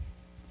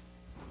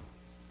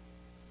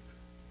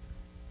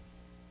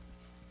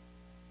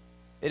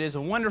It is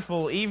a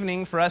wonderful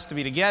evening for us to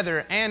be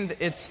together, and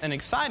it's an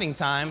exciting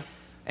time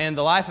in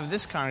the life of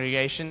this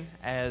congregation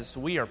as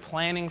we are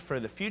planning for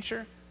the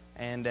future,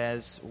 and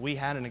as we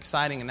had an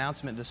exciting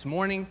announcement this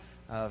morning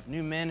of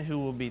new men who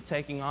will be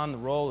taking on the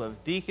role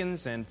of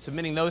deacons and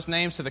submitting those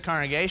names to the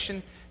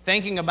congregation,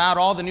 thinking about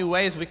all the new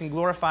ways we can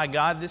glorify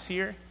God this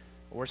year.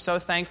 We're so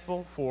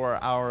thankful for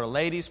our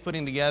ladies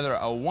putting together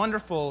a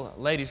wonderful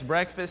ladies'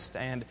 breakfast,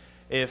 and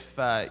if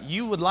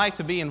you would like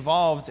to be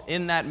involved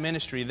in that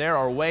ministry, there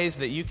are ways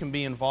that you can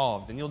be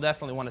involved, and you'll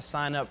definitely want to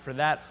sign up for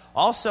that.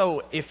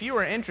 Also, if you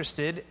are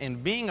interested in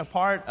being a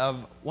part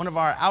of one of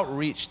our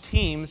outreach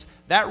teams,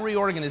 that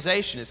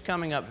reorganization is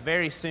coming up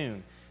very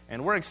soon,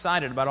 and we're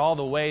excited about all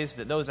the ways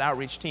that those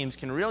outreach teams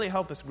can really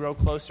help us grow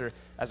closer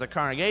as a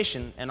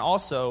congregation and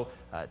also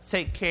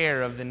take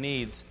care of the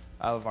needs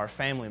of our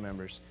family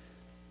members.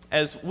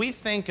 As we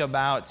think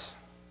about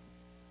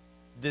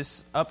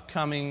this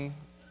upcoming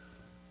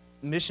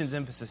Missions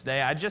Emphasis Day,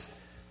 I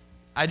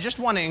just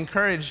want to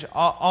encourage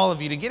all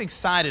of you to get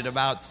excited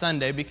about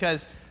Sunday,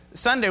 because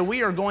Sunday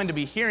we are going to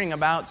be hearing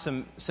about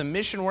some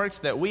mission works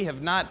that we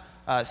have not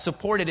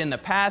supported in the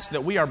past,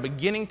 that we are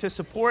beginning to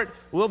support.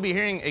 We'll be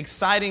hearing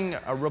exciting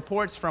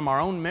reports from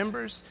our own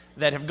members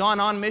that have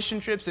gone on mission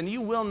trips, and you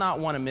will not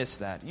want to miss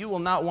that. You will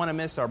not want to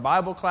miss our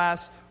Bible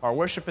class, our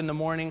worship in the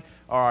morning,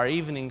 or our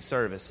evening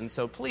service. And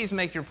so please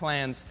make your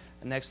plans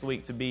next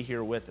week to be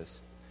here with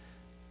us.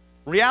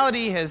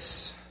 Reality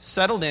has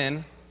settled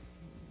in.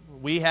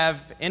 We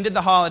have ended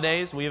the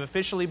holidays. We have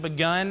officially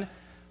begun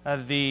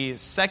the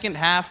second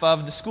half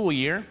of the school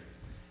year.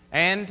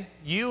 And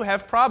you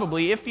have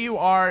probably, if you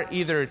are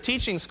either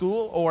teaching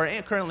school or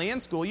currently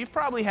in school, you've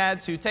probably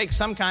had to take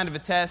some kind of a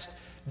test,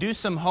 do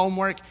some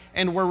homework,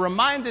 and we're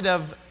reminded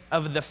of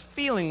the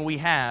feeling we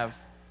have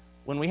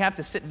when we have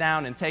to sit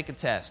down and take a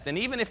test. And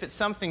even if it's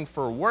something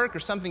for work or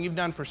something you've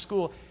done for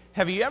school,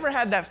 have you ever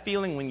had that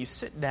feeling when you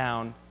sit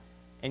down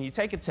and you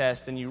take a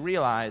test and you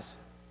realize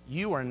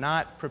you are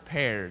not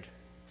prepared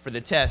for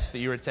the test that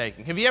you are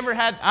taking? Have you ever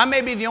had, I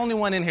may be the only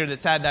one in here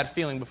that's had that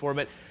feeling before,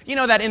 but you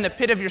know that in the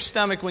pit of your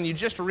stomach when you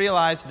just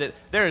realize that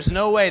there is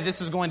no way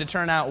this is going to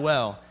turn out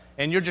well,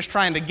 and you're just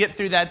trying to get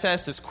through that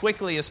test as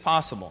quickly as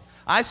possible.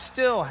 I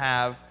still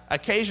have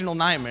occasional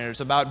nightmares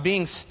about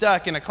being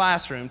stuck in a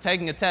classroom,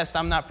 taking a test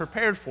I'm not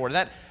prepared for.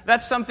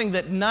 That's something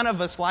that none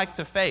of us like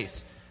to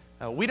face.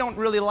 We don't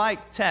really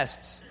like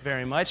tests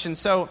very much, and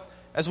so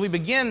as we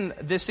begin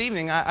this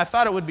evening, I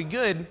thought it would be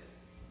good,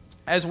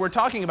 as we're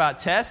talking about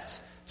tests,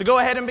 to go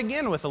ahead and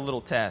begin with a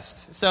little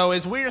test. So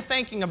as we're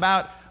thinking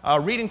about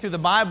reading through the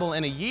Bible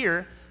in a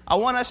year, I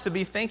want us to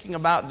be thinking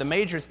about the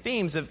major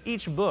themes of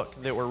each book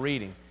that we're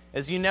reading.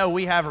 As you know,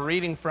 we have a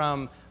reading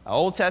from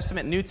Old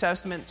Testament, New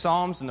Testament,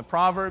 Psalms, and the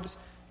Proverbs.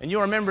 And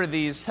you'll remember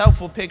these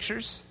helpful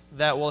pictures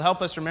that will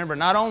help us remember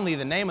not only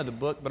the name of the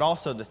book, but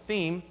also the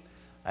theme.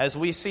 As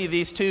we see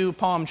these two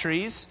palm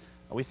trees,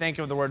 we think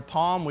of the word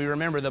palm, we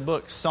remember the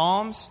book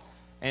Psalms,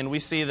 and we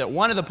see that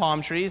one of the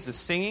palm trees is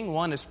singing,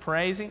 one is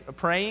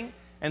praying.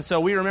 And so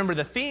we remember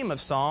the theme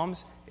of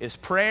Psalms is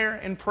prayer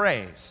and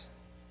praise.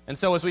 And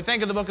so as we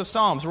think of the book of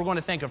Psalms, we're going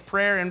to think of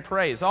prayer and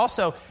praise.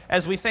 Also,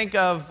 as we think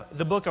of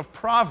the book of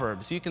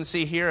Proverbs, you can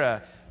see here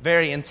a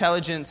very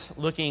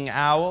intelligent-looking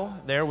owl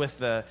there with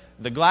the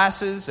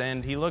glasses,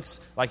 and he looks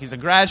like he's a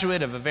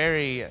graduate of a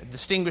very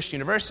distinguished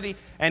university,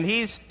 and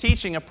he's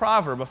teaching a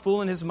proverb, a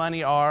fool and his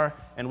money are,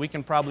 and we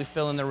can probably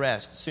fill in the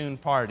rest, soon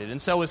parted.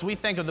 And so as we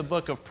think of the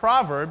book of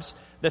Proverbs,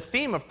 the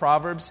theme of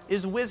Proverbs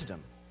is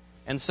wisdom.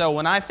 And so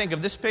when I think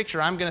of this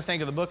picture, I'm going to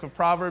think of the book of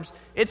Proverbs.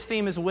 Its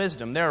theme is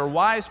wisdom. There are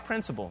wise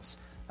principles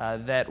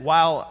that,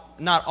 while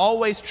not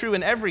always true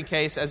in every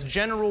case, as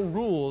general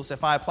rules,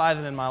 if I apply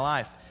them in my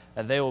life,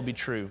 they will be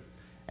true.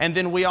 And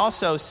then we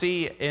also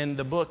see in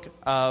the book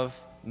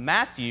of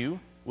Matthew,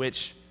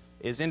 which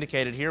is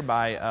indicated here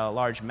by a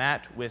large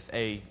mat with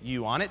a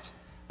U on it.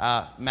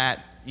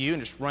 Matthew,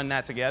 and just run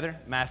that together,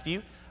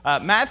 Matthew.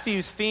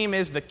 Matthew's theme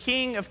is the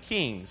King of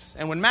Kings.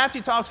 And when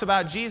Matthew talks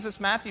about Jesus,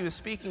 Matthew is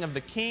speaking of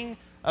the King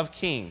of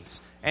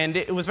Kings. And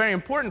it was very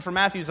important for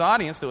Matthew's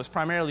audience, that was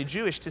primarily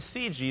Jewish, to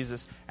see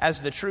Jesus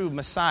as the true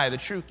Messiah, the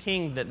true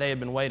King that they had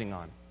been waiting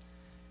on.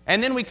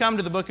 And then we come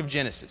to the book of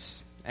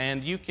Genesis.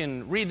 And you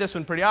can read this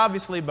one pretty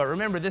obviously, but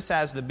remember this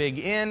has the big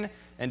N.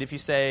 And if you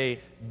say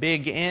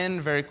big N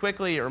very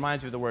quickly, it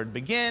reminds you of the word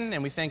begin,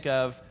 and we think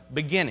of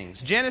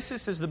beginnings.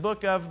 Genesis is the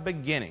book of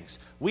beginnings.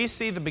 We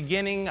see the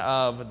beginning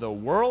of the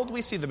world.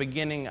 We see the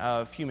beginning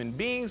of human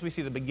beings. We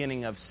see the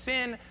beginning of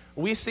sin.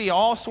 We see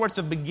all sorts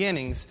of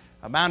beginnings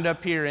bound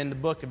up here in the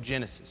book of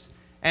Genesis.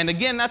 And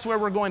again, that's where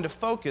we're going to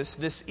focus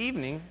this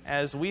evening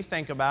as we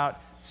think about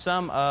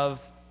some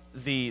of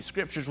the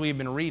scriptures we've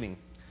been reading.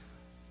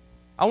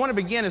 I want to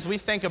begin as we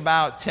think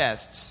about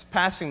tests,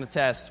 passing the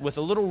test, with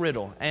a little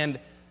riddle. And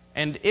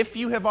if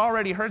you have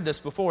already heard this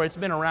before, it's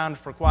been around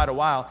for quite a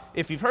while.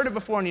 If you've heard it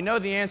before and you know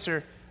the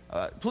answer,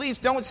 please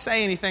don't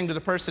say anything to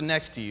the person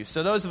next to you.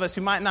 So those of us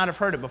who might not have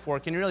heard it before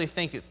can really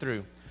think it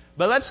through.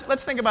 But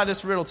let's think about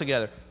this riddle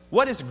together.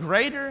 What is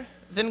greater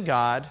than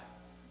God,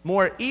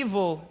 more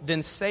evil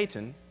than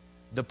Satan,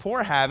 the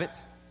poor have it,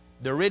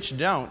 the rich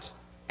don't,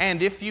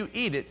 and if you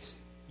eat it,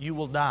 you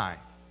will die.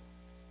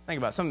 Think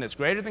about it. Something that's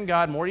greater than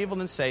God, more evil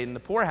than Satan. The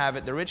poor have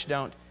it, the rich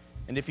don't,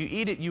 and if you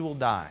eat it, you will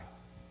die.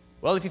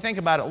 Well, if you think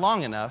about it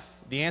long enough,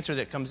 the answer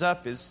that comes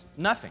up is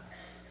nothing.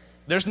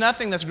 There's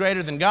nothing that's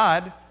greater than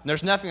God, and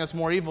there's nothing that's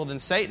more evil than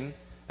Satan,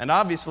 and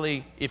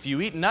obviously, if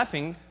you eat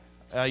nothing,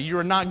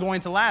 you're not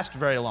going to last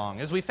very long.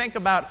 As we think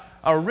about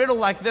a riddle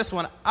like this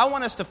one, I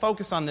want us to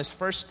focus on this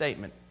first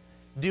statement.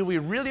 Do we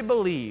really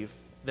believe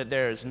that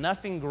there is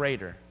nothing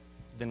greater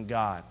than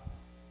God?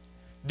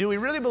 Do we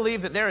really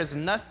believe that there is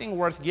nothing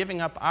worth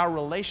giving up our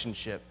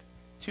relationship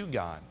to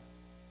God?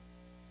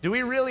 Do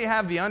we really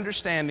have the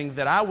understanding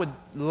that I would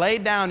lay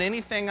down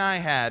anything I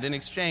had in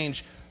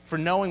exchange for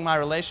knowing my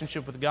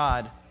relationship with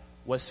God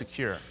was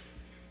secure?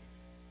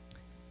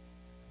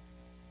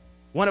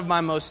 One of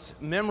my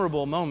most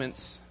memorable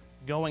moments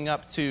going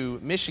up to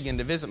Michigan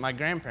to visit my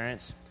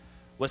grandparents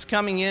was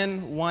coming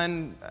in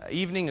one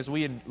evening as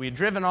we had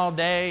driven all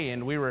day,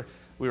 and we were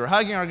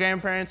hugging our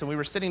grandparents, and we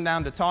were sitting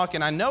down to talk,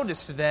 and I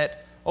noticed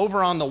that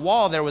over on the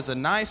wall there was a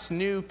nice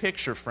new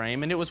picture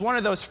frame, and it was one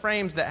of those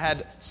frames that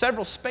had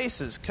several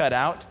spaces cut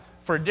out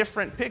for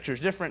different pictures,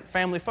 different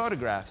family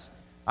photographs.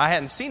 I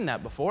hadn't seen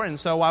that before, and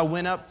so I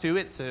went up to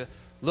it to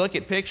look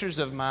at pictures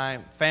of my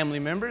family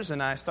members,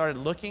 and I started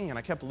looking, and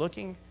I kept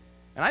looking,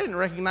 and I didn't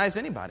recognize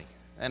anybody.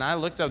 And I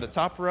looked up the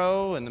top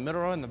row and the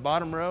middle row and the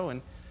bottom row,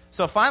 and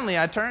so finally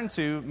I turned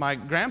to my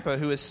grandpa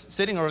who was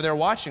sitting over there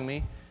watching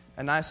me,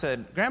 and I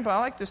said, "Grandpa, I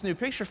like this new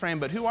picture frame,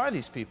 but who are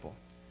these people?"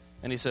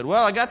 And he said,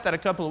 "Well, I got that a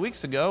couple of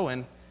weeks ago,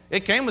 and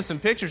it came with some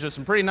pictures of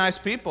some pretty nice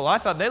people. I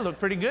thought they looked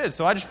pretty good,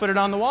 so I just put it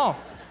on the wall."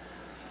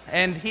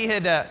 And he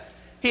had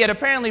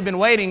apparently been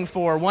waiting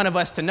for one of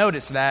us to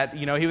notice that.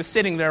 You know, he was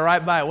sitting there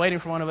right by it, waiting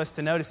for one of us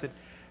to notice it,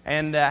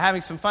 and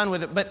having some fun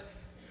with it. But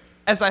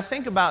as I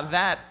think about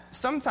that,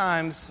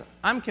 sometimes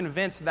I'm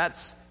convinced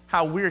that's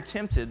how we're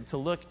tempted to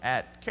look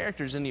at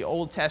characters in the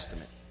Old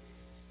Testament.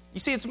 You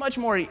see, it's much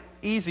more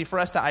easy for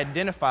us to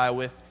identify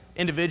with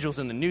individuals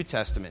in the New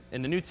Testament,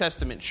 in the New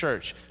Testament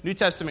church, New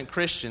Testament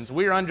Christians.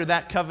 We're under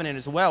that covenant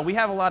as well. We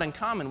have a lot in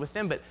common with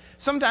them, but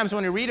sometimes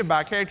when we read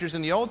about characters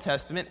in the Old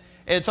Testament,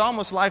 it's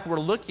almost like we're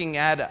looking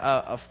at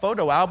a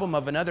photo album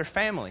of another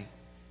family.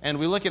 And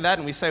we look at that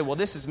and we say, well,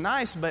 this is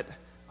nice, but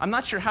I'm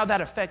not sure how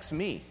that affects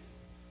me.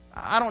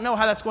 I don't know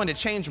how that's going to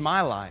change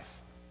my life.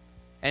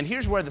 And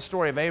here's where the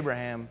story of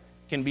Abraham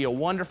can be a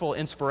wonderful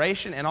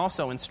inspiration and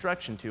also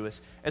instruction to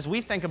us as we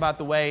think about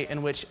the way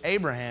in which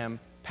Abraham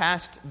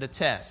passed the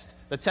test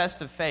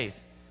of faith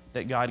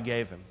that God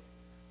gave him.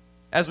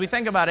 As we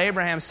think about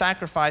Abraham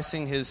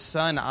sacrificing his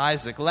son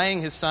Isaac,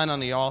 laying his son on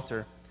the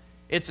altar,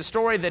 it's a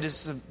story that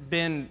has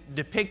been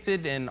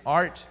depicted in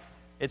art.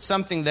 It's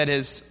something that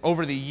has,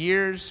 over the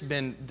years,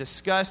 been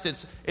discussed.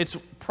 It's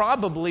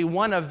probably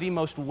one of the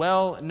most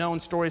well-known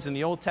stories in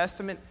the Old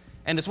Testament,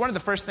 and it's one of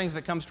the first things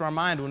that comes to our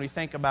mind when we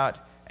think about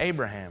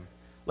Abraham.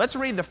 Let's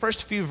read the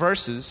first few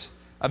verses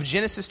of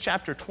Genesis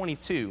chapter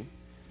 22,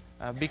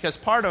 because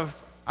part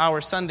of our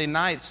Sunday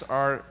nights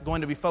are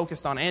going to be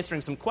focused on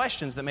answering some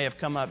questions that may have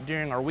come up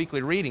during our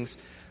weekly readings.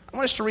 I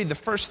want us to read the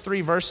first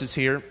 3 verses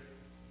here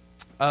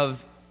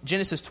of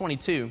Genesis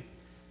 22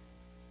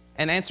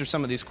 and answer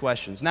some of these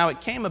questions. Now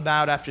it came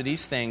about after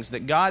these things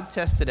that God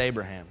tested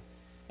Abraham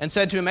and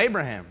said to him,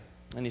 "Abraham."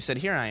 And he said,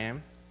 "Here I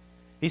am."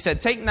 He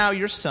said, "Take now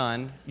your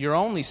son, your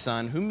only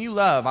son, whom you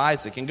love,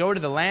 Isaac, and go to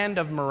the land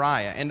of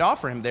Moriah and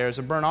offer him there as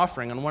a burnt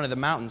offering on one of the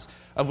mountains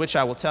of which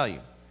I will tell you."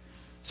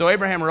 So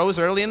Abraham rose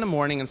early in the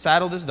morning and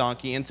saddled his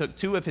donkey and took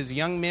 2 of his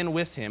young men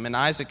with him and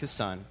Isaac his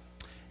son.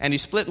 And he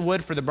split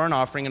wood for the burnt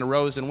offering and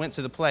arose and went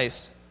to the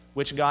place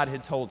which God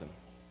had told him.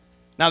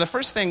 Now the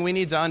first thing we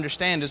need to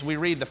understand as we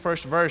read the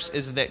first verse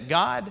is that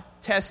God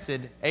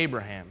tested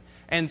Abraham.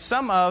 And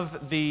some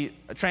of the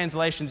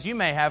translations you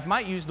may have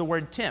might use the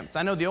word tempt.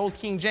 I know the old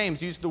King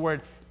James used the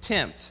word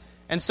tempt.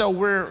 And so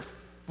we're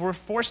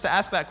forced to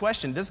ask that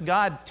question, does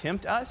God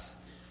tempt us?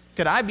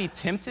 Could I be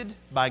tempted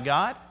by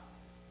God?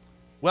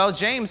 Well,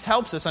 James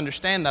helps us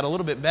understand that a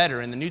little bit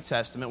better in the New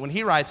Testament when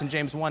he writes in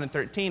James 1 and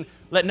 13,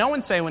 "Let no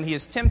one say when he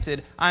is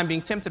tempted, I am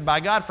being tempted by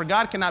God, for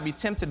God cannot be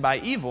tempted by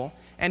evil,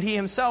 and he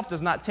himself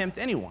does not tempt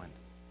anyone."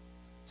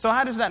 So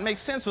how does that make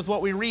sense with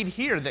what we read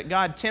here, that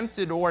God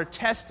tempted or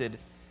tested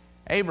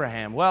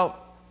Abraham? Well,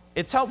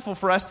 it's helpful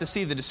for us to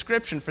see the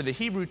description for the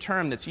Hebrew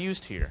term that's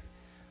used here.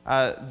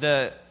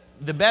 The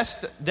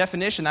best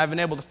definition I've been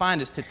able to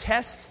find is to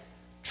test,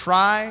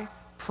 try,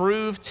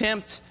 prove,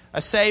 tempt,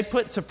 assay,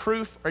 put to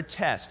proof, or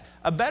test.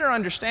 A better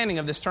understanding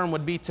of this term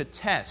would be to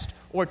test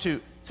or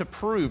to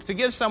prove, to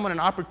give someone an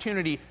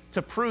opportunity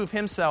to prove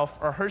himself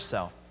or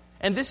herself.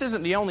 And this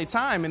isn't the only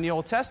time in the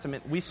Old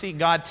Testament we see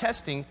God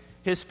testing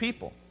his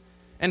people.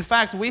 In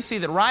fact, we see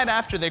that right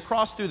after they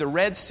crossed through the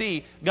Red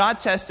Sea, God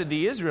tested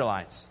the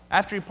Israelites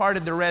after he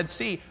parted the Red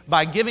Sea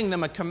by giving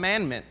them a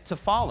commandment to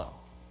follow.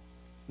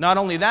 Not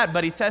only that,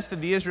 but he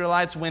tested the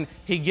Israelites when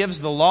he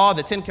gives the law,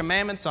 the 10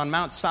 Commandments on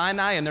Mount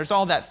Sinai, and there's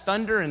all that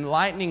thunder and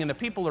lightning, and the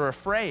people are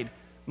afraid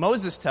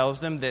Moses tells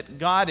them that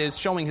God is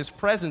showing his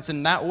presence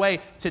in that way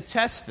to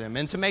test them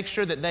and to make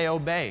sure that they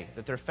obey,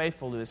 that they're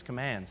faithful to his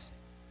commands.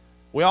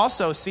 We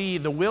also see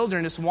the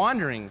wilderness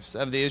wanderings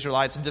of the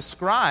Israelites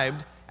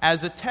described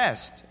as a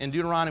test in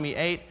Deuteronomy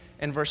 8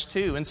 and verse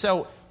 2. And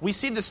so we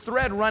see this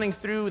thread running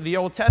through the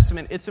Old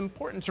Testament. It's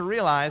important to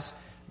realize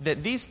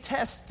that these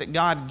tests that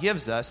God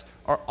gives us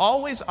are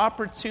always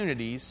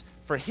opportunities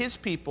for his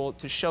people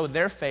to show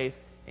their faith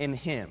in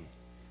him.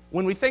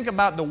 When we think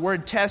about the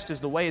word test as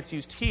the way it's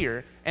used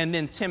here, and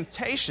then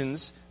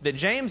temptations that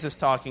James is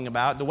talking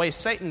about, the way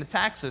Satan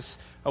attacks us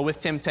with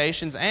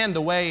temptations, and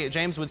the way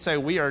James would say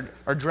we are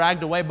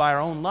dragged away by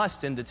our own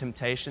lust into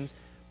temptations,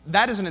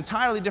 that is an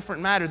entirely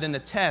different matter than the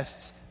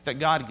tests that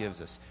God gives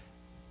us.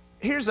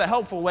 Here's a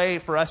helpful way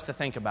for us to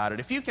think about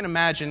it. If you can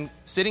imagine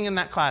sitting in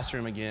that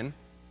classroom again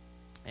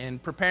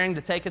and preparing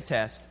to take a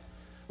test,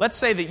 let's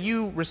say that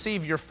you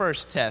receive your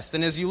first test,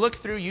 and as you look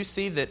through, you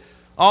see that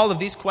all of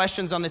these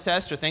questions on the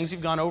test are things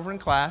you've gone over in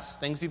class,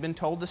 things you've been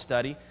told to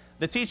study.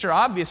 The teacher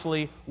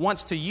obviously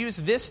wants to use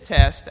this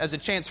test as a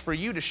chance for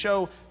you to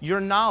show your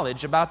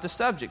knowledge about the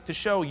subject, to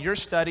show your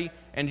study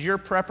and your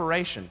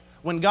preparation.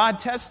 When God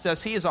tests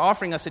us, he is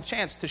offering us a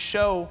chance to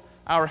show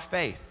our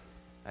faith.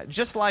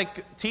 Just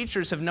like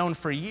teachers have known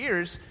for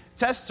years,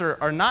 tests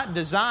are not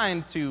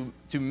designed to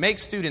make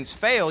students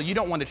fail. You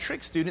don't want to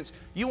trick students.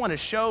 You want to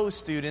show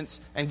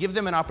students and give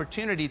them an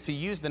opportunity to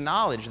use the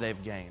knowledge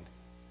they've gained.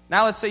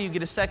 Now let's say you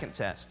get a second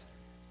test,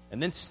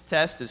 and this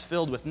test is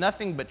filled with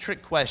nothing but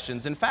trick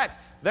questions. In fact,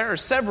 there are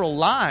several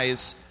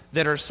lies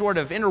that are sort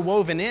of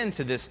interwoven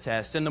into this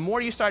test. And the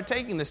more you start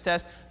taking this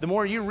test, the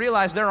more you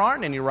realize there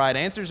aren't any right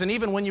answers. And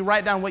even when you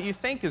write down what you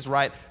think is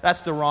right,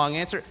 that's the wrong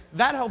answer.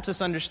 That helps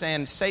us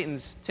understand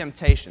Satan's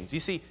temptations. You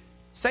see,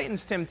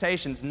 Satan's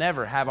temptations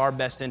never have our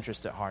best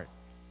interest at heart.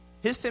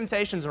 His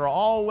temptations are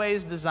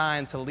always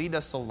designed to lead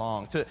us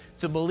along,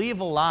 to believe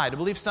a lie, to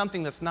believe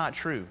something that's not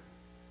true.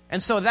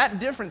 And so that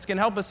difference can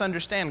help us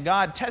understand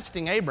God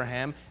testing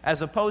Abraham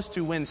as opposed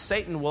to when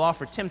Satan will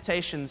offer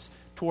temptations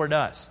toward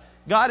us.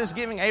 God is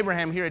giving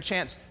Abraham here a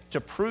chance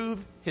to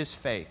prove his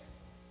faith.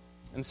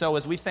 And so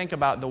as we think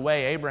about the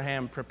way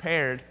Abraham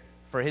prepared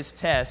for his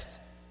test,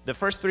 the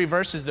first 3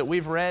 verses that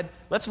we've read,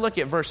 let's look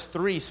at verse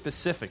 3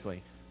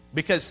 specifically.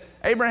 Because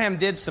Abraham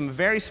did some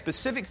very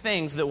specific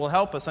things that will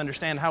help us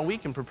understand how we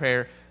can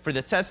prepare for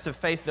the tests of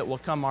faith that will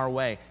come our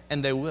way.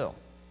 And they will.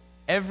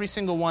 Every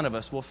single one of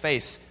us will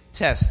face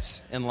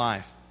tests in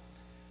life.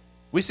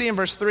 We see in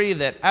verse 3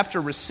 that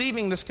after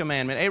receiving this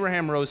commandment,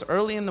 Abraham rose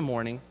early in the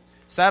morning,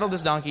 saddled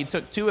his donkey,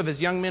 took 2 of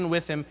his young men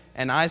with him,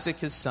 and Isaac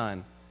his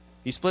son.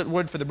 He split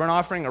wood for the burnt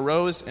offering,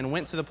 arose, and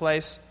went to the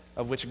place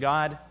of which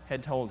God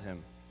had told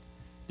him.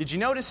 Did you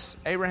notice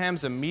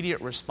Abraham's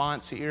immediate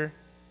response here?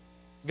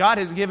 God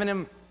has given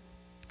him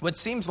what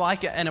seems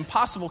like an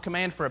impossible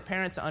command for a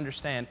parent to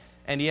understand,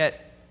 and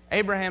yet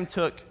Abraham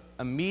took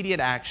immediate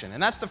action.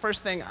 And that's the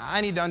first thing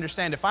I need to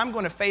understand. If I'm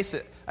going to face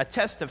a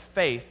test of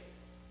faith,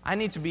 I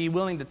need to be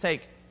willing to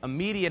take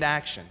immediate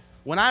action.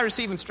 When I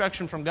receive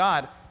instruction from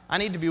God, I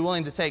need to be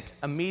willing to take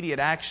immediate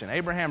action.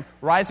 Abraham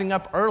rising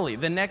up early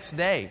the next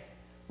day,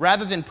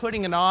 rather than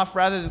putting it off,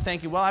 rather than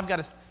thinking, well, I've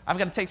got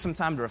to take some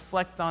time to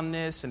reflect on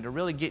this and to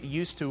really get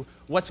used to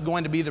what's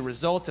going to be the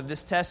result of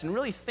this test and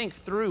really think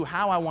through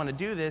how I want to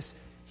do this,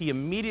 he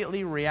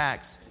immediately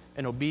reacts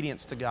in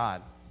obedience to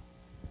God.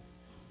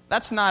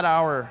 That's not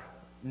our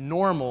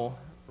normal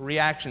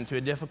reaction to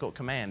a difficult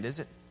command, is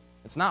it?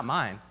 It's not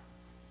mine.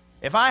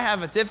 If I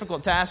have a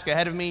difficult task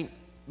ahead of me,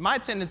 my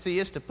tendency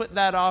is to put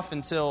that off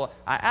until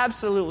I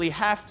absolutely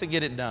have to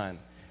get it done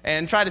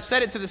and try to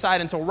set it to the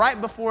side until right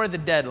before the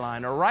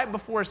deadline or right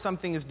before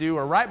something is due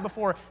or right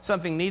before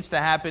something needs to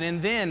happen,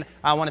 and then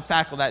I want to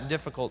tackle that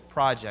difficult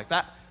project.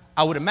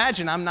 I would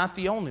imagine I'm not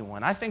the only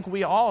one. I think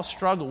we all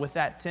struggle with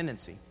that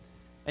tendency.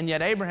 And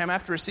yet Abraham,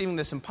 after receiving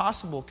this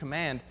impossible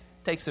command,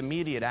 takes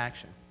immediate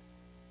action.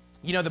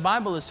 You know, the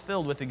Bible is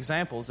filled with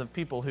examples of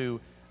people who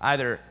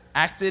either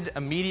acted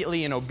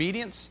immediately in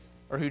obedience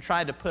or who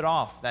tried to put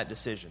off that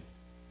decision.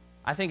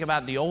 I think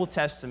about the Old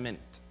Testament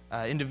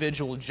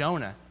individual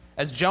Jonah.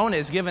 As Jonah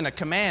is given a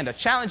command, a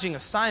challenging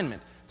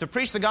assignment to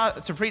preach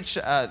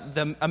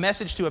a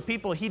message to a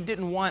people he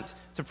didn't want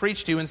to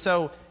preach to, and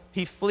so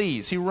he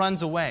flees, he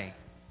runs away.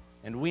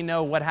 And we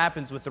know what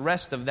happens with the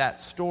rest of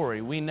that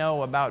story. We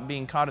know about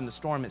being caught in the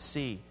storm at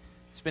sea,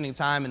 spending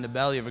time in the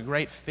belly of a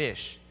great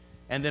fish,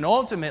 and then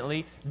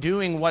ultimately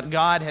doing what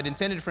God had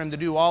intended for him to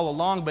do all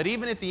along. But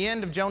even at the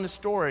end of Jonah's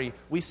story,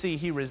 we see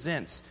he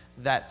resents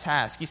that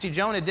task. You see,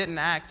 Jonah didn't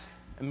act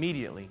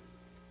immediately.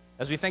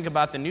 As we think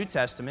about the New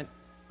Testament,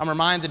 I'm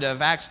reminded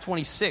of Acts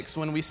 26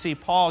 when we see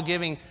Paul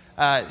giving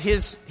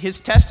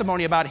his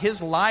testimony about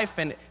his life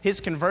and his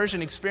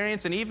conversion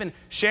experience, and even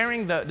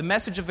sharing the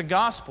message of the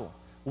gospel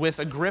with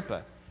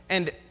Agrippa.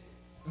 And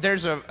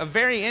there's a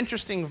very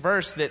interesting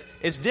verse that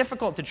is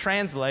difficult to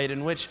translate,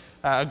 in which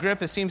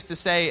Agrippa seems to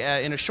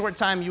say, in a short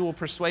time you will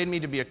persuade me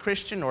to be a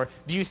Christian, or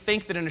do you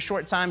think that in a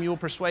short time you will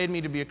persuade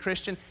me to be a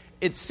Christian?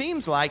 It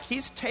seems like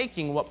he's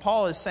taking what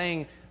Paul is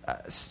saying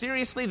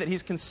seriously, that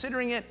he's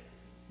considering it,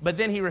 but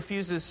then he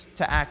refuses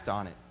to act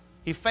on it.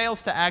 He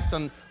fails to act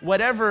on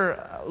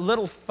whatever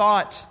little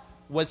thought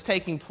was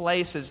taking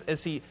place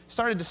as he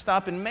started to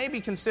stop and maybe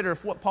consider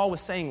if what Paul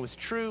was saying was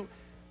true,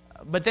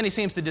 but then he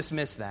seems to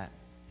dismiss that,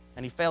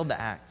 and he failed to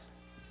act.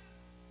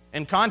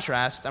 In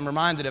contrast, I'm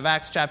reminded of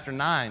Acts chapter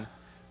 9,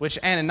 which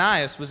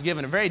Ananias was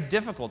given a very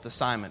difficult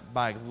assignment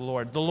by the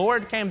Lord. The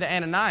Lord came to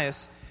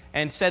Ananias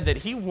and said that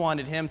he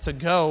wanted him to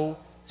go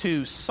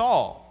to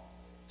Saul,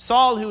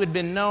 who had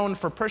been known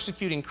for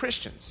persecuting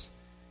Christians.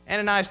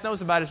 Ananias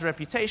knows about his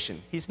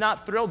reputation. He's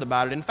not thrilled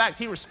about it. In fact,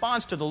 he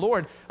responds to the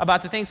Lord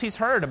about the things he's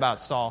heard about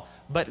Saul.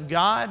 But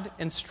God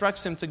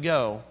instructs him to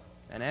go,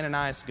 and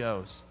Ananias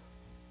goes.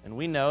 And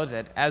we know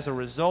that as a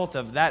result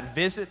of that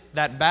visit,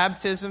 that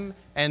baptism,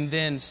 and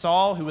then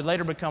Saul, who would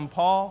later become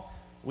Paul,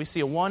 we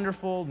see a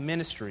wonderful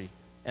ministry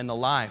in the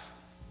life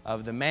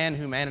of the man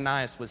whom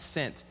Ananias was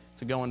sent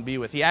to go and be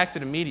with. He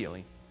acted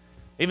immediately.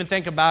 Even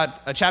think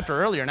about a chapter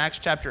earlier in Acts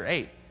chapter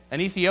 8. An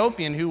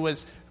Ethiopian who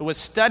was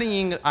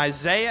studying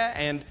Isaiah,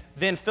 and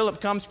then Philip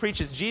comes,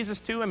 preaches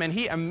Jesus to him, and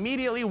he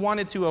immediately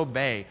wanted to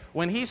obey.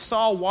 When he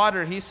saw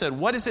water, he said,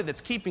 "What is it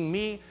that's keeping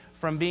me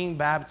from being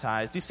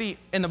baptized?" You see,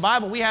 in the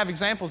Bible, we have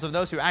examples of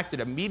those who acted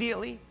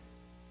immediately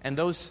and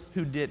those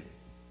who didn't.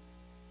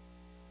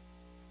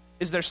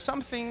 Is there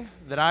something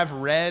that I've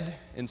read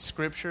in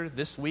Scripture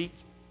this week?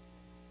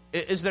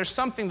 Is there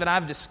something that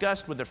I've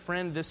discussed with a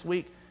friend this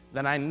week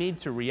that I need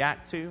to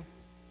react to?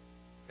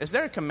 Is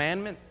there a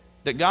commandment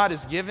that God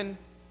has given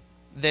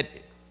that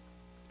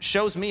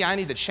shows me I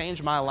need to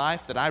change my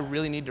life, that I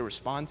really need to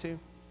respond to?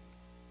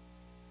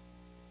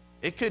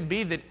 It could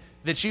be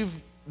that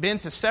you've been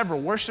to several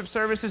worship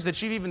services,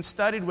 that you've even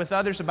studied with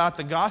others about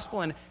the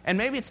gospel, and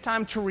maybe it's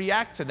time to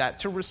react to that,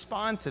 to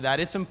respond to that.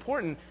 It's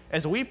important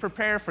as we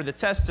prepare for the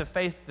tests of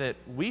faith that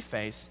we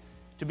face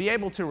to be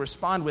able to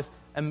respond with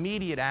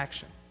immediate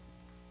action.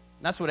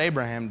 And that's what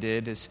Abraham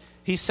did, as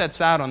he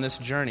sets out on this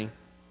journey.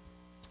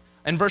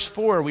 In verse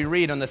 4, we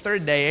read, "On the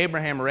third day,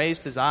 Abraham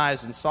raised his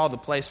eyes and saw the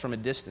place from a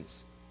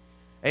distance.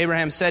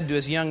 Abraham said to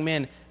his young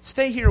men,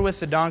 'Stay here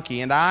with the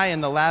donkey, and I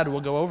and the lad will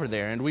go over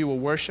there, and we will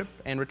worship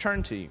and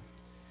return to you.'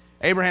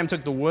 Abraham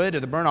took the wood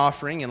of the burnt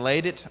offering and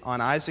laid it on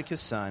Isaac his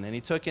son, and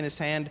he took in his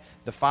hand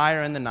the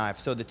fire and the knife.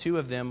 So the two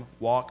of them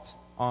walked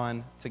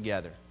on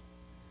together."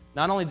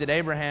 Not only did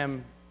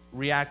Abraham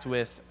react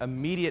with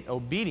immediate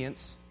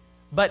obedience,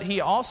 but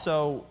he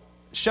also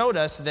showed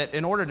us that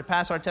in order to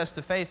pass our test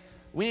of faith,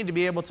 we need to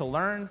be able to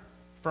learn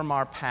from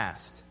our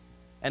past.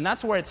 And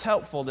that's where it's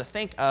helpful to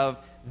think of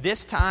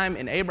this time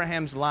in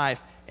Abraham's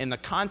life in the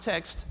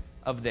context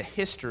of the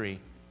history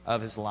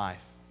of his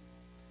life.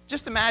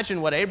 Just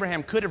imagine what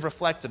Abraham could have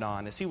reflected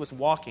on as he was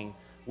walking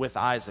with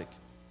Isaac.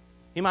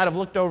 He might have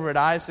looked over at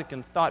Isaac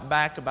and thought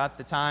back about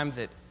the time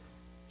that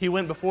he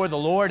went before the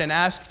Lord and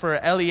asked for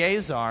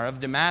Eleazar of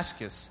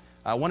Damascus,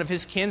 one of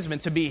his kinsmen,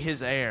 to be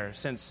his heir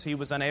since he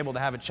was unable to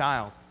have a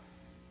child.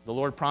 The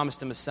Lord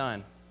promised him a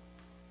son.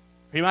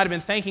 He might have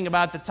been thinking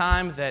about the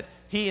time that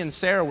he and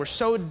Sarah were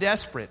so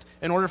desperate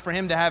in order for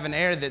him to have an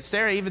heir that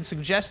Sarah even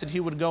suggested he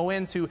would go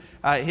into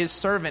his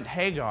servant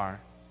Hagar,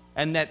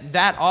 and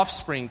that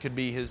offspring could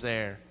be his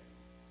heir.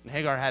 And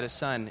Hagar had a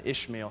son,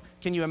 Ishmael.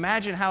 Can you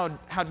imagine how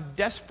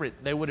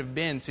desperate they would have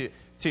been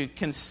to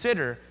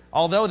consider,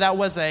 although that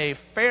was a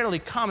fairly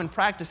common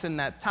practice in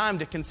that time,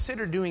 to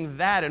consider doing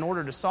that in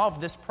order to solve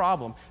this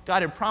problem?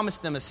 God had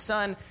promised them a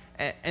son,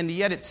 and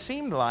yet it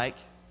seemed like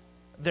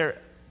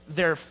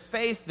their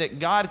faith that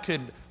God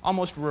could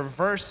almost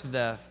reverse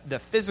the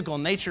physical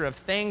nature of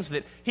things,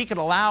 that he could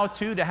allow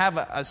to have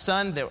a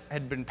son that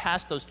had been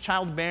past those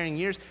childbearing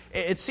years.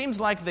 It seems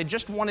like they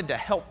just wanted to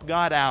help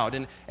God out.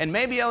 And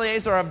maybe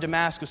Eleazar of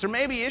Damascus or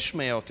maybe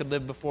Ishmael could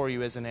live before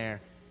you as an heir.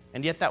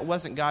 And yet that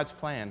wasn't God's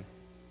plan.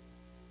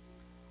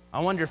 I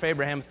wonder if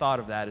Abraham thought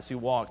of that as he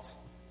walked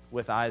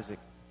with Isaac.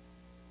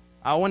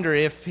 I wonder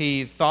if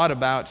he thought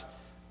about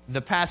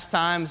the past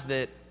times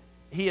that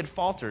he had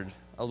faltered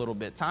a little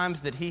bit,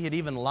 times that he had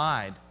even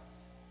lied,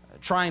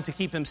 trying to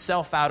keep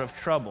himself out of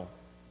trouble,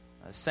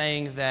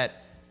 saying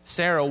that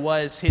Sarah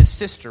was his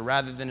sister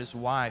rather than his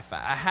wife, a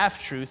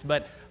half-truth,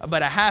 but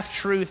a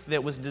half-truth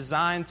that was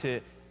designed to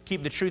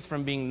keep the truth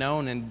from being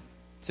known and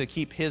to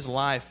keep his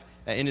life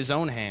in his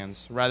own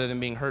hands rather than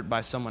being hurt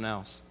by someone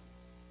else.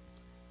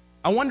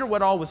 I wonder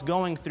what all was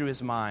going through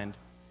his mind,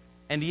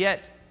 and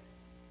yet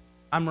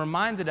I'm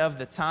reminded of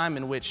the time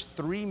in which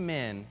 3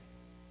 men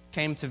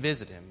came to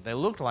visit him. They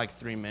looked like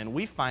 3 men.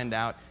 We find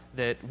out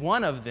that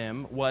one of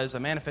them was a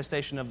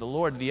manifestation of the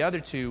Lord. The other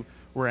 2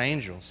 were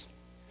angels.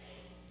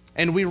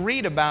 And we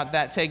read about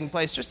that taking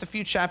place just a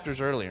few chapters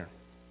earlier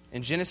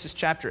in Genesis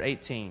chapter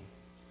 18.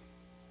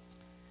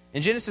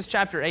 In Genesis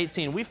chapter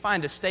 18, we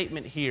find a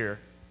statement here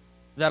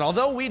that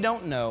although we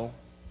don't know,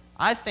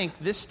 I think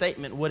this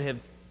statement would have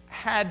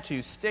had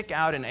to stick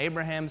out in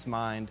Abraham's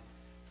mind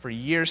for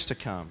years to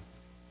come.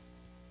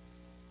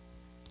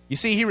 You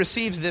see, he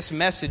receives this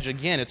message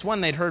again. It's one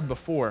they'd heard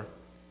before.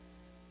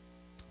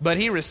 But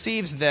he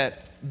receives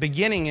that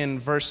beginning in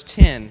verse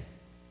 10.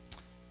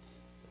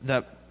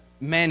 The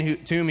man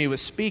to whom he was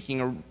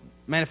speaking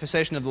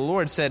manifestation of the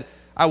Lord, said,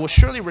 I will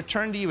surely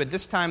return to you at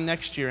this time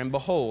next year, and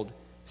behold,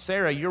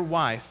 Sarah, your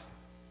wife,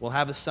 will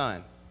have a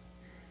son.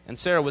 And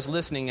Sarah was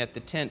listening at the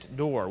tent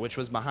door, which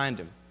was behind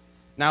him.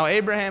 Now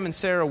Abraham and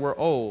Sarah were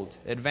old,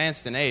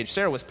 advanced in age.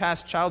 Sarah was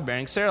past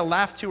childbearing. Sarah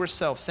laughed to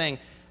herself, saying,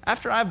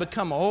 After I have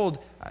become old,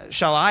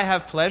 shall I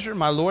have pleasure,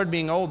 my Lord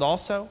being old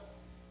also?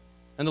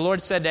 And the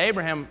Lord said to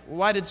Abraham,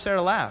 Why did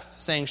Sarah laugh,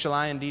 saying, Shall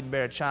I indeed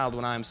bear a child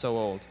when I am so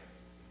old?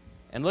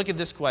 And look at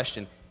this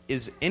question.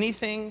 Is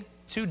anything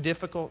too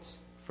difficult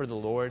for the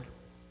Lord?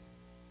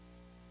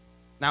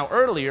 Now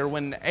earlier,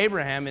 when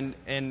Abraham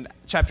in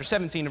chapter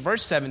 17,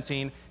 verse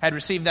 17, had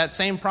received that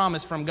same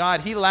promise from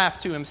God, he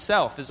laughed to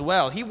himself as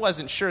well. He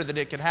wasn't sure that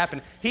it could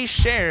happen. He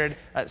shared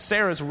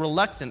Sarah's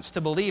reluctance to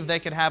believe they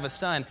could have a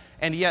son,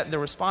 and yet the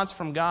response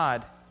from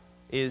God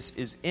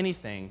is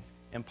anything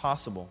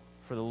impossible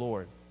for the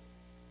Lord?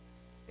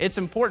 It's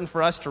important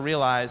for us to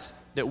realize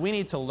that we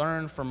need to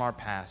learn from our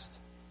past.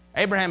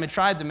 Abraham had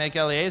tried to make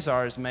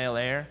Eleazar his male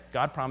heir.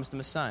 God promised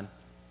him a son.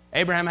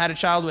 Abraham had a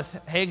child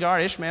with Hagar,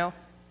 Ishmael.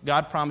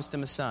 God promised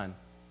him a son.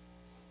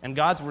 And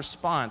God's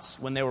response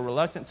when they were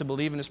reluctant to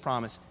believe in his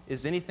promise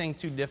is anything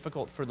too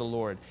difficult for the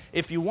Lord.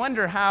 If you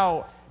wonder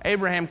how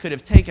Abraham could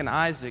have taken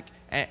Isaac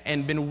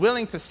and been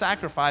willing to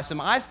sacrifice him,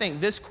 I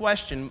think this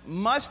question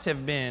must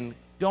have been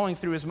going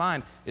through his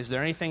mind. Is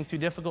there anything too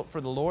difficult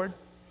for the Lord?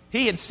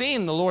 He had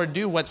seen the Lord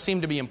do what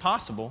seemed to be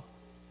impossible.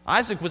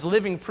 Isaac was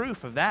living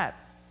proof of that.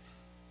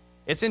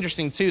 It's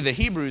interesting, too, the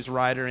Hebrews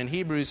writer in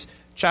Hebrews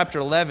chapter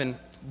 11,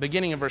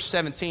 beginning in verse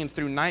 17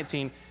 through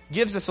 19,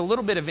 gives us a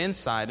little bit of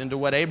insight into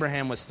what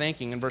Abraham was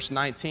thinking in verse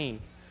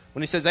 19.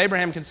 When he says,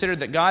 Abraham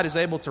considered that God is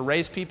able to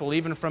raise people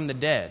even from the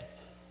dead,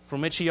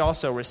 from which he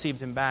also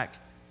received him back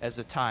as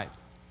a type.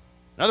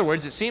 In other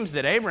words, it seems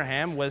that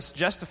Abraham was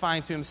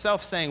justifying to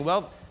himself, saying,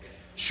 well,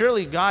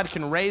 surely God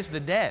can raise the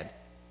dead.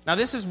 Now,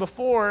 this is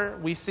before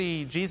we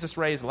see Jesus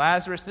raise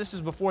Lazarus. This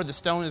is before the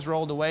stone is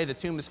rolled away, the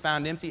tomb is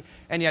found empty.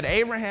 And yet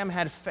Abraham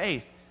had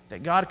faith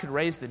that God could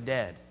raise the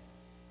dead.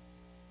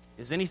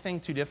 Is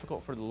anything too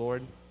difficult for the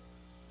Lord?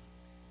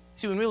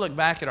 See, when we look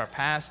back at our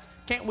past,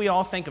 can't we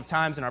all think of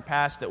times in our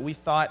past that we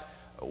thought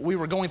we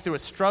were going through a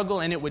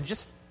struggle and it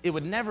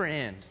would never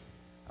end?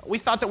 We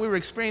thought that we were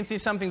experiencing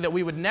something that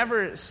we would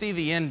never see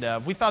the end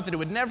of. We thought that it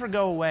would never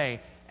go away.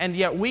 And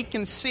yet we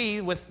can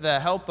see, with the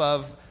help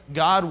of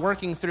God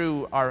working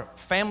through our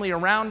family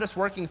around us,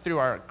 working through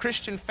our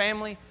Christian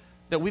family,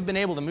 that we've been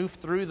able to move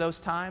through those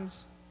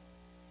times.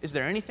 Is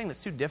there anything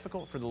that's too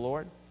difficult for the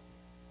Lord?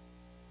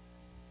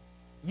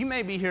 You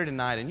may be here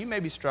tonight and you may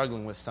be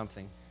struggling with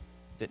something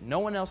that no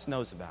one else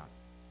knows about.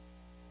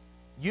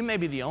 You may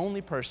be the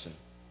only person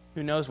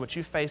who knows what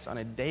you face on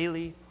a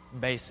daily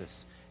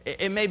basis.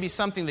 It may be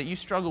something that you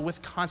struggle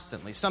with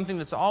constantly, something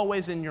that's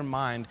always in your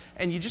mind,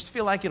 and you just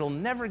feel like it'll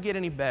never get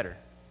any better.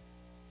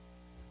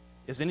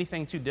 Is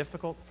anything too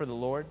difficult for the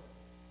Lord?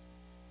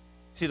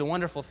 See, the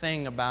wonderful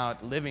thing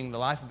about living the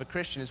life of a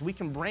Christian is we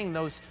can bring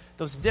those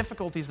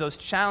difficulties, those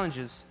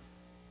challenges,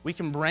 we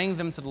can bring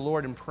them to the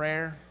Lord in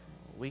prayer.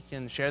 We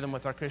can share them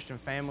with our Christian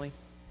family.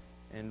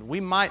 And we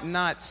might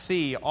not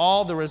see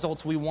all the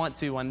results we want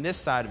to on this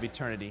side of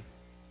eternity,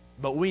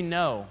 but we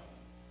know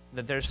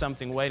that there's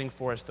something waiting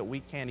for us that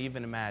we can't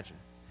even imagine.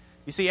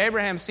 You see,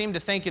 Abraham seemed to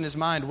think in his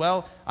mind,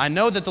 well, I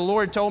know that the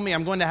Lord told me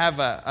I'm going to have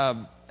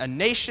a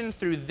nation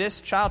through this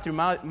child, through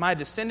my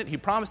descendant. He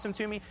promised him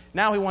to me.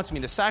 Now he wants me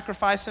to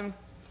sacrifice him.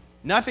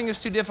 Nothing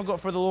is too difficult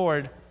for the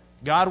Lord.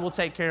 God will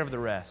take care of the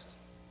rest.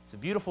 It's a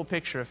beautiful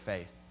picture of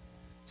faith.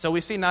 So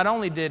we see not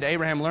only did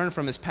Abraham learn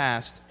from his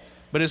past,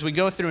 but as we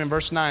go through in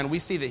verse 9, we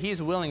see that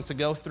he's willing to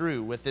go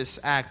through with this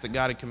act that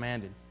God had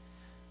commanded.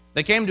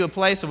 They came to a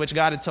place of which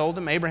God had told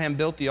him. Abraham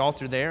built the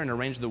altar there and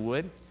arranged the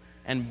wood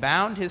and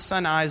bound his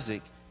son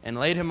Isaac and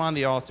laid him on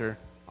the altar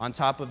on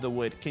top of the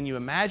wood. Can you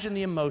imagine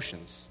the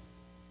emotions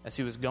as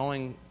he was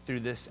going through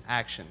this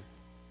action,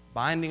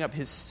 binding up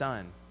his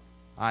son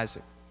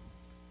Isaac,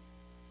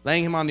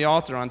 laying him on the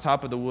altar on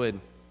top of the wood?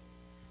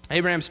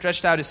 Abraham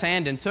stretched out his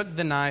hand and took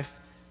the knife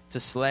to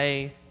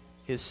slay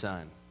his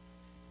son.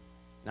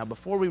 Now,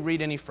 before we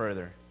read any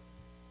further,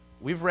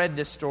 we've read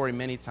this story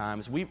many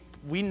times. We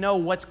know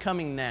what's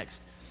coming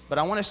next, but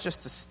I want us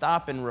just to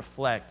stop and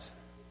reflect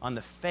on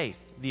the faith,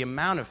 the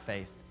amount of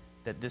faith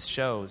that this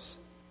shows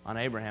on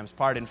Abraham's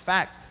part. In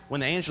fact,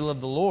 when the angel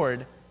of the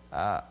Lord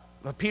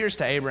appears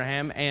to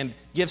Abraham and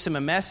gives him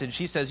a message,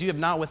 he says, "You have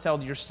not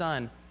withheld your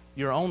son,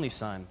 your only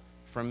son,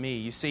 from me."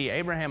 You see,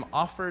 Abraham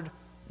offered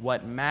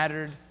what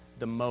mattered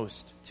the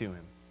most to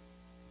him.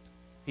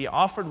 He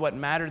offered what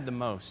mattered the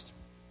most.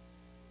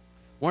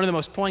 One of the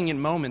most poignant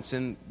moments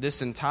in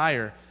this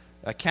entire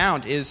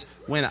account is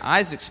when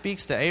Isaac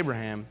speaks to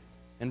Abraham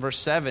in verse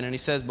 7, and he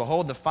says,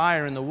 "Behold the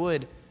fire and the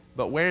wood,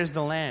 but where is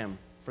the lamb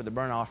for the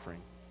burnt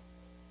offering?"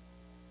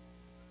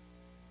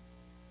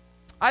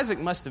 Isaac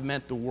must have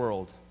meant the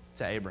world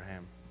to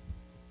Abraham.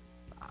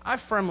 I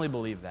firmly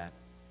believe that.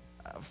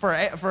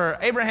 For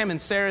Abraham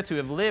and Sarah to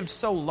have lived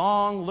so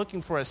long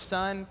looking for a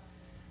son,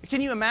 Can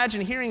you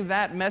imagine hearing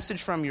that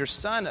message from your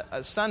son,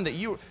 a son that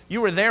you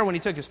were there when he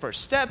took his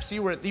first steps,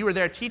 you were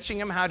there teaching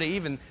him how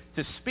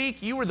to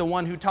speak, you were the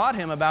one who taught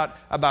him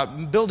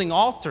about building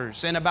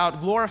altars and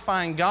about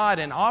glorifying God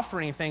and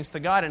offering things to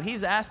God, and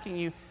he's asking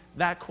you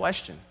that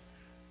question.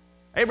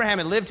 Abraham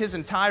had lived his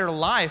entire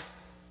life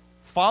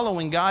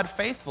following God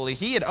faithfully.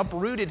 He had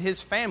uprooted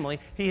his family.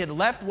 He had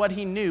left what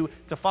he knew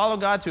to follow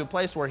God to a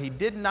place where he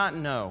did not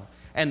know.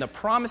 And the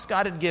promise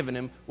God had given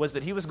him was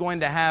that he was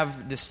going to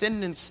have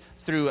descendants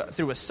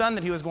through a son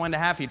that he was going to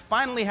have. He'd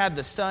finally had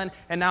the son,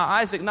 and now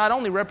Isaac not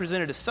only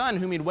represented a son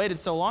whom he'd waited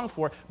so long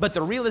for, but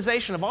the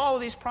realization of all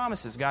of these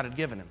promises God had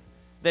given him.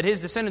 That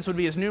his descendants would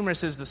be as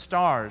numerous as the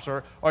stars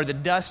or the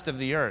dust of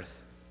the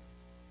earth.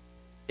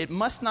 It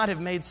must not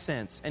have made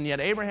sense, and yet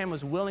Abraham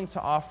was willing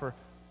to offer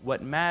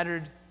what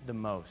mattered the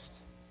most.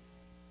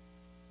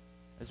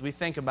 As we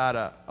think about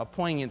a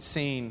poignant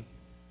scene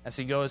as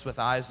he goes with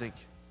Isaac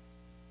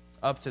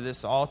up to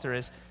this altar,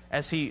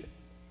 as he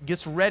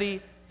gets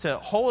ready to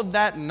hold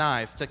that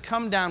knife, to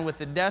come down with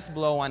the death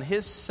blow on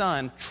his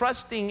son,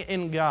 trusting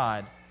in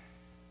God,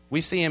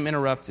 we see him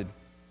interrupted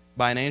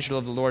by an angel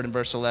of the Lord in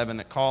verse 11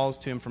 that calls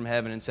to him from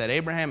heaven and said,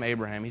 "Abraham,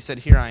 Abraham." He said,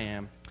 "Here I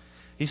am."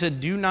 He said,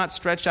 "Do not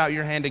stretch out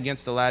your hand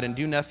against the lad and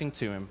do nothing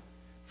to him.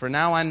 For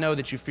now I know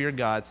that you fear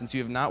God, since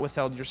you have not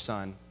withheld your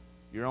son,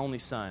 your only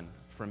son,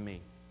 from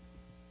me."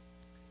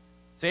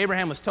 So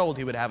Abraham was told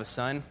he would have a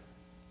son,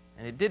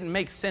 and it didn't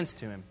make sense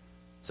to him.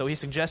 So he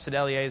suggested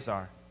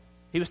Eliezer.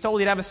 He was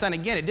told he'd have a son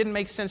again. It didn't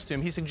make sense to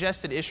him. He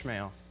suggested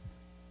Ishmael.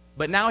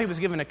 But now he was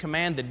given a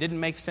command that didn't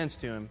make sense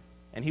to him,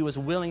 and he was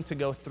willing to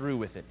go through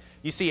with it.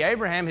 You see,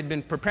 Abraham had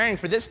been preparing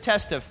for this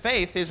test of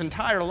faith his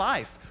entire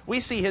life. We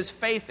see his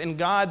faith in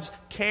God's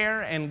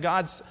care and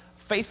God's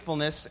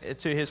faithfulness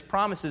to his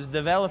promises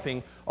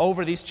developing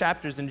over these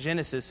chapters in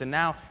Genesis. And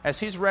now, as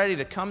he's ready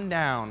to come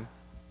down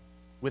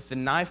with the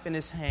knife in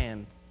his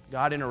hand,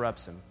 God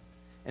interrupts him.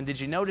 And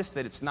did you notice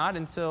that it's not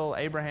until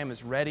Abraham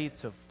is ready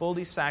to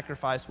fully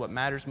sacrifice what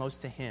matters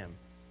most to him,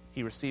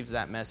 he receives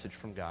that message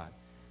from God?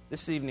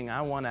 This evening,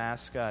 I want to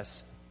ask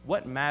us,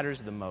 what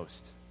matters the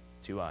most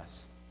to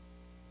us?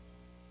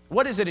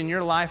 What is it in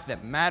your life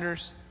that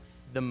matters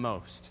the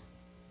most?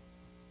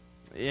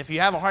 If you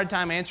have a hard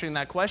time answering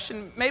that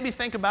question, maybe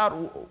think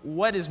about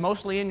what is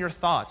mostly in your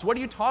thoughts. What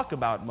do you talk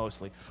about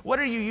mostly? What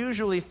are you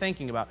usually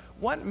thinking about?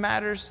 What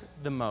matters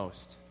the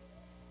most?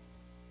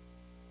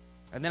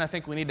 And then I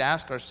think we need to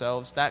ask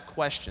ourselves that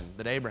question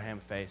that Abraham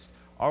faced.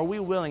 Are we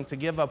willing to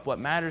give up what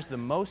matters the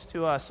most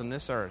to us on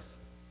this earth?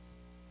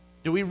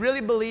 Do we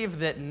really believe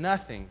that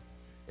nothing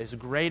is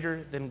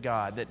greater than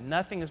God, that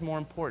nothing is more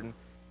important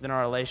than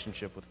our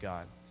relationship with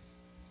God?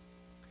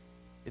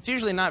 It's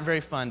usually not very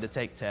fun to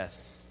take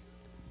tests.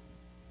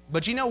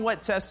 But you know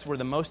what tests were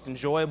the most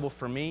enjoyable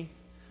for me?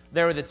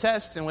 They were the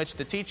tests in which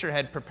the teacher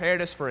had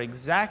prepared us for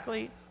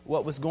exactly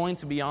what was going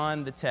to be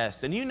on the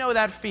test. And you know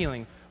that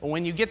feeling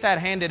when you get that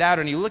handed out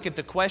and you look at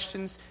the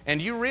questions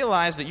and you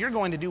realize that you're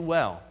going to do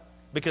well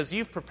because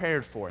you've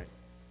prepared for it.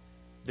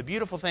 The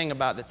beautiful thing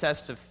about the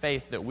tests of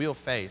faith that we'll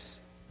face,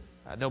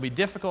 they'll be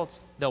difficult,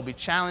 they'll be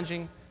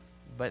challenging,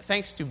 but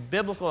thanks to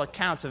biblical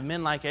accounts of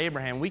men like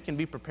Abraham, we can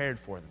be prepared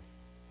for them.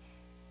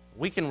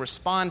 We can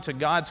respond to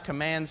God's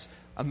commands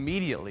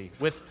immediately,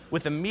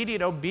 with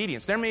immediate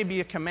obedience. There may be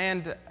a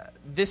command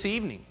this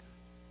evening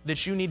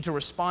that you need to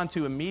respond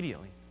to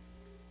immediately.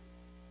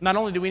 Not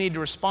only do we need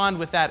to respond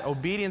with that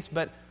obedience,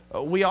 but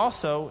we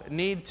also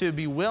need to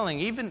be willing,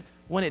 even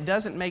when it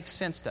doesn't make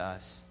sense to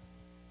us,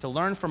 to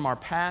learn from our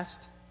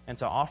past and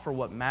to offer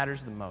what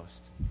matters the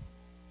most.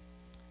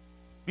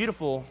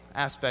 Beautiful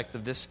aspect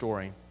of this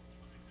story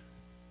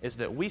is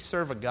that we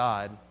serve a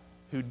God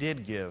who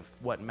did give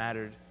what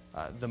mattered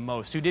the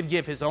most, who did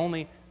give his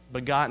only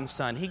begotten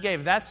Son. He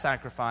gave that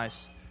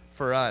sacrifice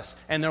for us.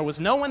 And there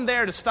was no one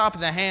there to stop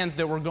the hands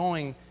that were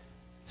going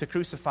to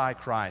crucify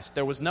Christ.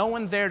 There was no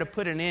one there to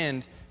put an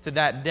end to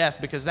that death,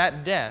 because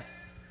that death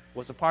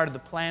was a part of the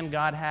plan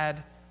God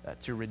had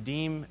to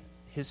redeem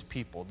his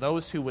people.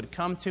 Those who would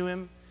come to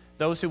him,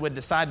 those who would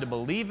decide to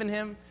believe in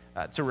him,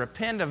 to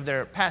repent of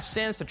their past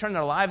sins, to turn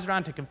their lives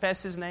around, to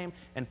confess his name,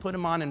 and put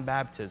him on in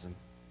baptism.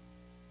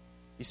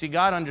 You see,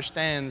 God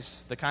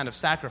understands the kind of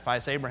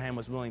sacrifice Abraham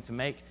was willing to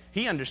make.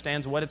 He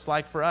understands what it's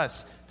like for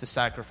us to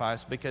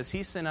sacrifice, because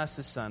he sent us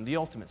his Son, the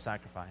ultimate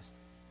sacrifice.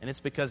 And it's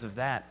because of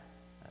that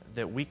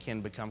that we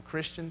can become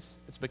Christians.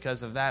 It's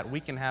because of that we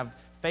can have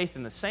faith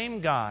in the same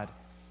God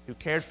who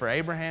cared for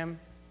Abraham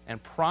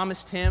and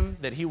promised him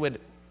that he would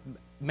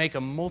make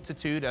a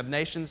multitude of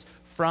nations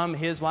from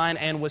his line,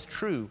 and was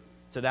true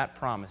to that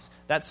promise.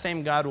 That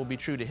same God will be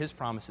true to his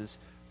promises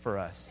for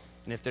us.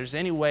 And if there's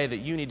any way that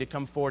you need to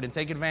come forward and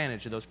take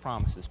advantage of those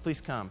promises, please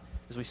come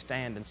as we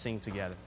stand and sing together.